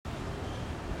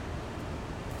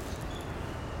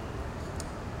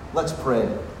Let's pray.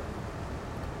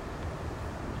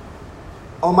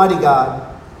 Almighty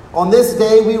God, on this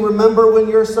day we remember when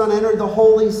your Son entered the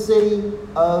holy city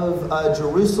of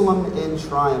Jerusalem in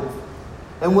triumph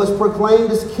and was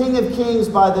proclaimed as King of Kings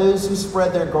by those who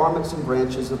spread their garments and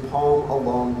branches of palm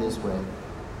along his way.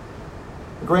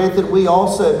 Grant that we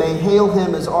also may hail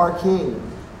him as our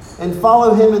King and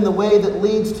follow him in the way that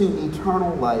leads to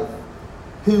eternal life,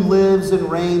 who lives and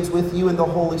reigns with you in the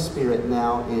Holy Spirit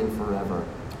now and forever.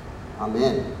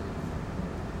 Amen.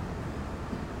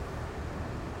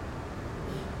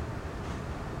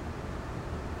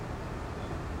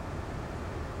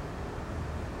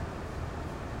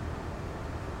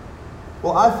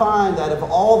 Well, I find that of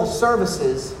all the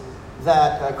services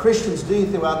that Christians do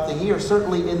throughout the year,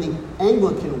 certainly in the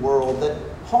Anglican world, that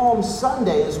Palm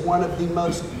Sunday is one of the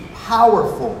most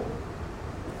powerful.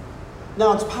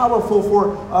 Now, it's powerful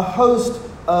for a host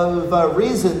of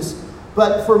reasons,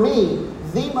 but for me,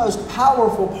 the most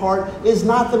powerful part is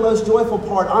not the most joyful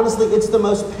part. Honestly, it's the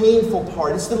most painful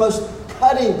part. It's the most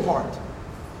cutting part.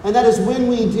 And that is when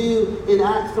we do, in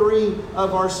Act 3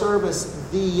 of our service,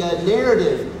 the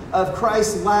narrative of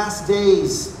Christ's last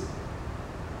days.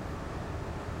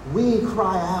 We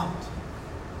cry out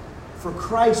for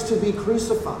Christ to be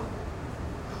crucified.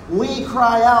 We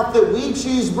cry out that we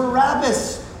choose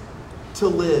Barabbas to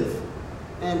live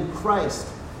and Christ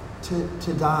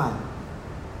to die.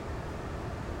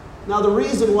 Now, the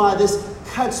reason why this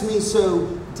cuts me so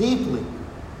deeply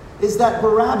is that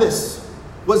Barabbas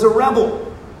was a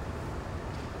rebel.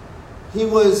 He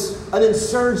was an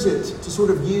insurgent, to sort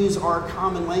of use our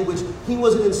common language. He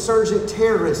was an insurgent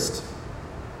terrorist.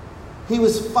 He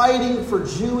was fighting for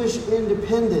Jewish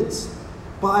independence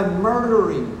by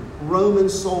murdering Roman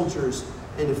soldiers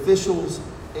and officials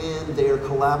and their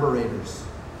collaborators.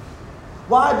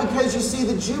 Why? Because you see,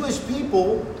 the Jewish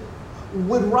people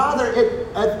would rather,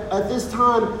 at this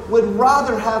time, would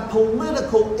rather have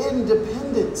political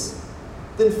independence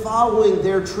than following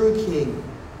their true king,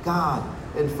 God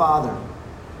and Father.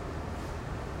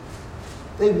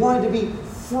 They wanted to be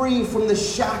free from the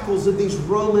shackles of these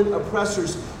Roman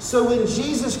oppressors. So when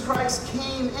Jesus Christ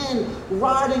came in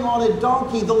riding on a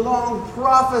donkey, the long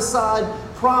prophesied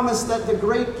promise that the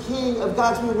great King of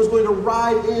God's people was going to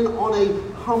ride in on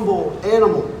a humble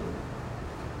animal.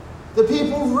 The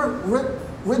people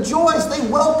rejoiced. They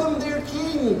welcomed their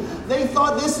king. They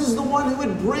thought, this is the one who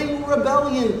would bring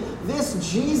rebellion. This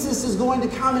Jesus is going to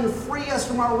come and free us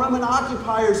from our Roman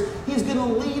occupiers. He's going to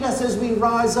lead us as we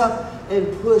rise up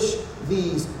and push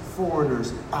these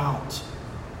foreigners out.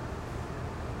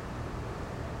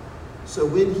 So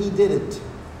when he didn't,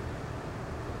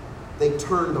 they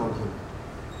turned on him.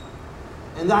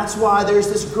 And that's why there's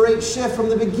this great shift from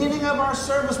the beginning of our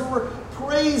service where we're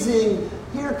praising,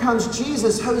 here comes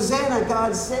Jesus, Hosanna,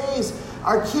 God saves,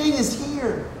 our King is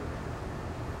here,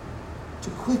 to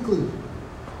quickly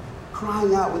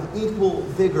crying out with equal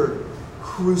vigor,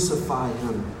 crucify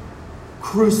him,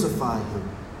 crucify him.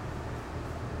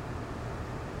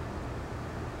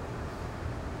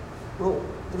 Well,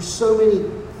 there's so many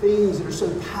things that are so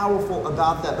powerful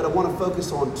about that, but I want to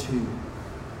focus on two.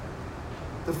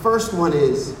 The first one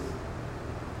is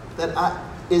that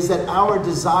our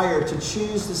desire to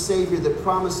choose the Savior that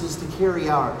promises to carry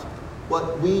out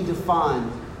what we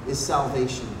define as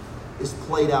salvation is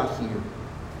played out here.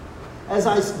 As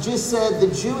I just said,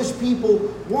 the Jewish people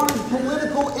wanted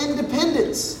political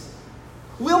independence.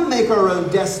 We'll make our own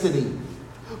destiny.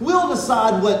 We'll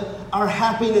decide what our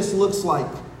happiness looks like.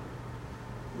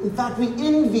 In fact, we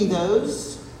envy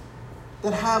those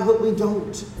that have what we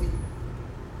don't.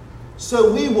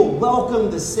 So we will welcome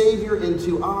the Savior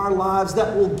into our lives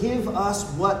that will give us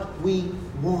what we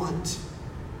want.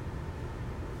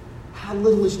 How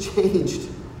little has changed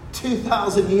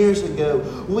 2,000 years ago.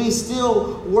 We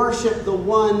still worship the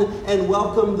one and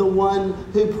welcome the one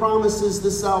who promises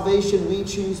the salvation we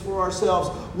choose for ourselves.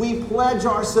 We pledge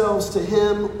ourselves to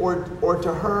him or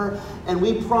to her, and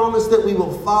we promise that we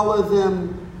will follow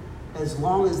them as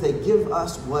long as they give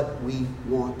us what we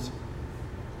want.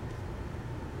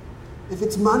 If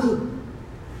it's money,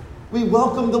 we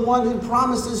welcome the one who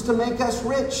promises to make us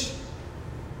rich.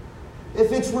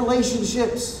 If it's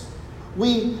relationships,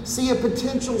 we see a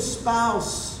potential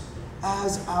spouse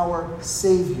as our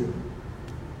Savior.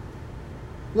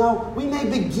 Now, we may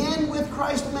begin with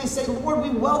Christ and may say, Lord, we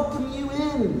welcome you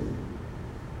in.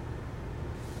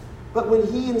 But when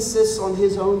he insists on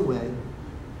his own way,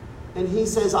 and he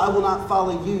says, I will not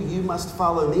follow you, you must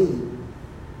follow me,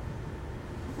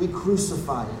 we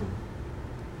crucify him.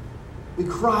 We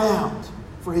cry out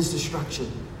for his destruction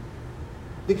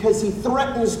because he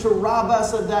threatens to rob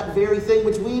us of that very thing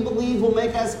which we believe will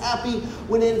make us happy,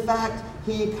 when in fact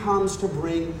he comes to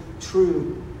bring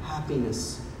true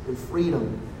happiness and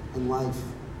freedom and life.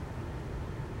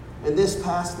 And this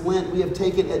past Lent, we have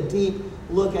taken a deep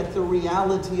look at the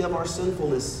reality of our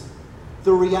sinfulness,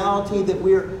 the reality that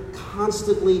we're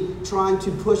constantly trying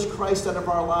to push Christ out of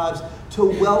our lives, to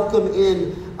welcome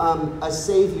in a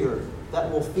Savior that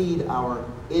will feed our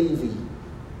envy.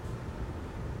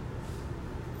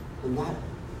 And that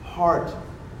heart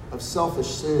of selfish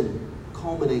sin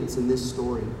culminates in this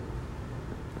story.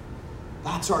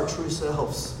 That's our true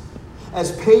selves.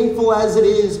 As painful as it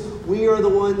is, we are the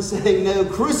ones saying, no,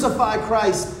 crucify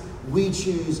Christ. We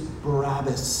choose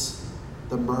Barabbas,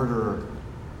 the murderer.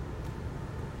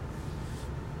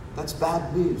 That's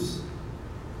bad news.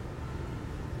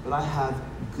 But I have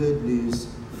good news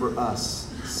for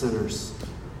us sinners.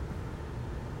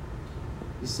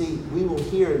 You see, we will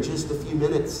hear in just a few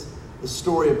minutes the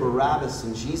story of Barabbas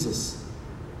and Jesus.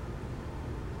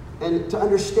 And to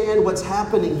understand what's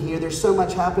happening here, there's so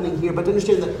much happening here, but to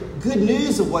understand the good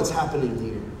news of what's happening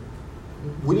here,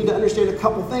 we need to understand a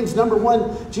couple things. Number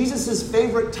one, Jesus'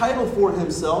 favorite title for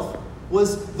himself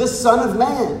was the Son of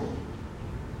Man.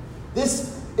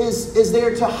 This is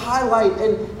there to highlight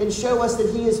and show us that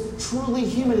he is truly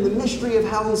human. In the mystery of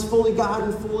how he's fully God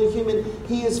and fully human,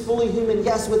 he is fully human,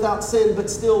 yes, without sin, but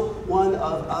still one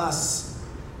of us.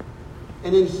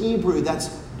 And in Hebrew, that's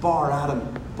Bar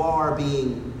Adam. Bar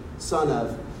being son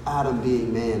of, Adam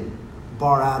being man.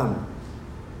 Bar Adam.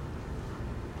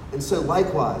 And so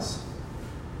likewise,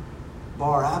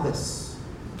 Barabbas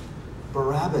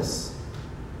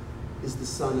is the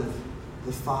son of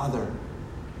the Father,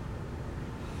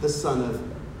 the Son of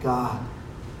God.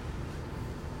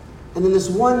 And in this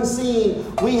one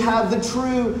scene, we have the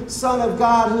true Son of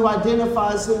God who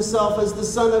identifies himself as the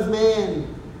Son of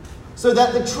Man, so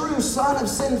that the true son of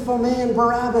sinful man,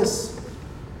 Barabbas,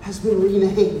 has been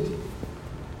renamed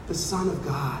the Son of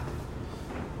God.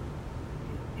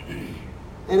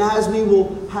 And as we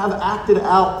will have acted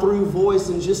out through voice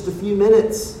in just a few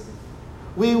minutes,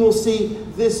 we will see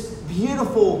this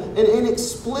beautiful and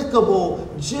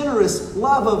inexplicable, generous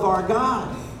love of our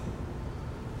God,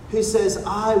 who says,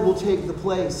 I will take the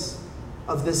place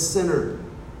of this sinner,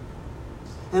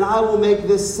 and I will make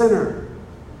this sinner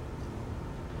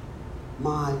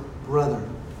my brother,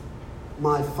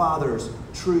 my Father's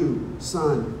true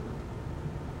son.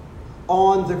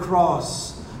 On the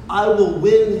cross, I will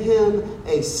win him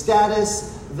a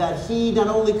status that he not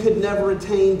only could never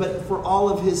attain, but for all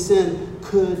of his sin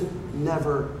could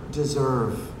never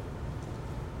deserve.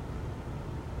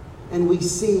 And we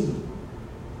see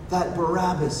that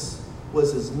Barabbas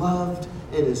was as loved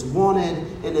and as wanted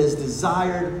and as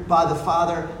desired by the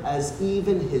Father as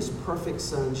even his perfect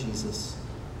Son, Jesus.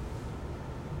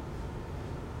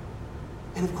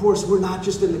 And of course, we're not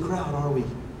just in the crowd, are we?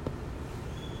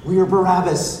 We are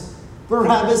Barabbas.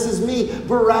 Barabbas is me.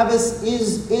 Barabbas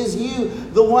is you,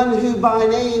 the one who by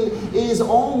name is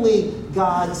only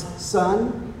God's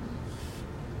Son.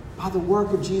 By the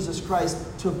work of Jesus Christ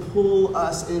to pull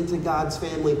us into God's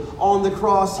family. On the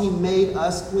cross, he made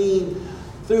us clean.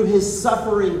 Through his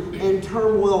suffering and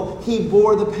turmoil, he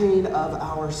bore the pain of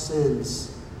our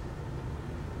sins.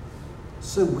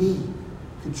 So we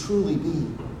could truly be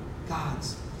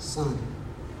God's Son.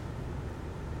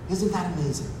 Isn't that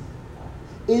amazing?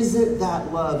 Isn't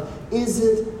that love?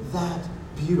 Isn't that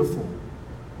beautiful?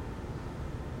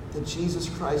 That Jesus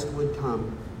Christ would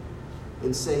come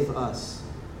and save us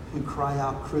who cry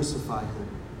out, crucify him,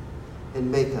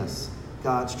 and make us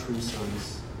God's true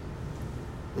sons.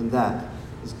 And that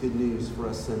is good news for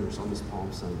us sinners on this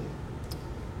Palm Sunday.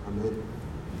 Amen.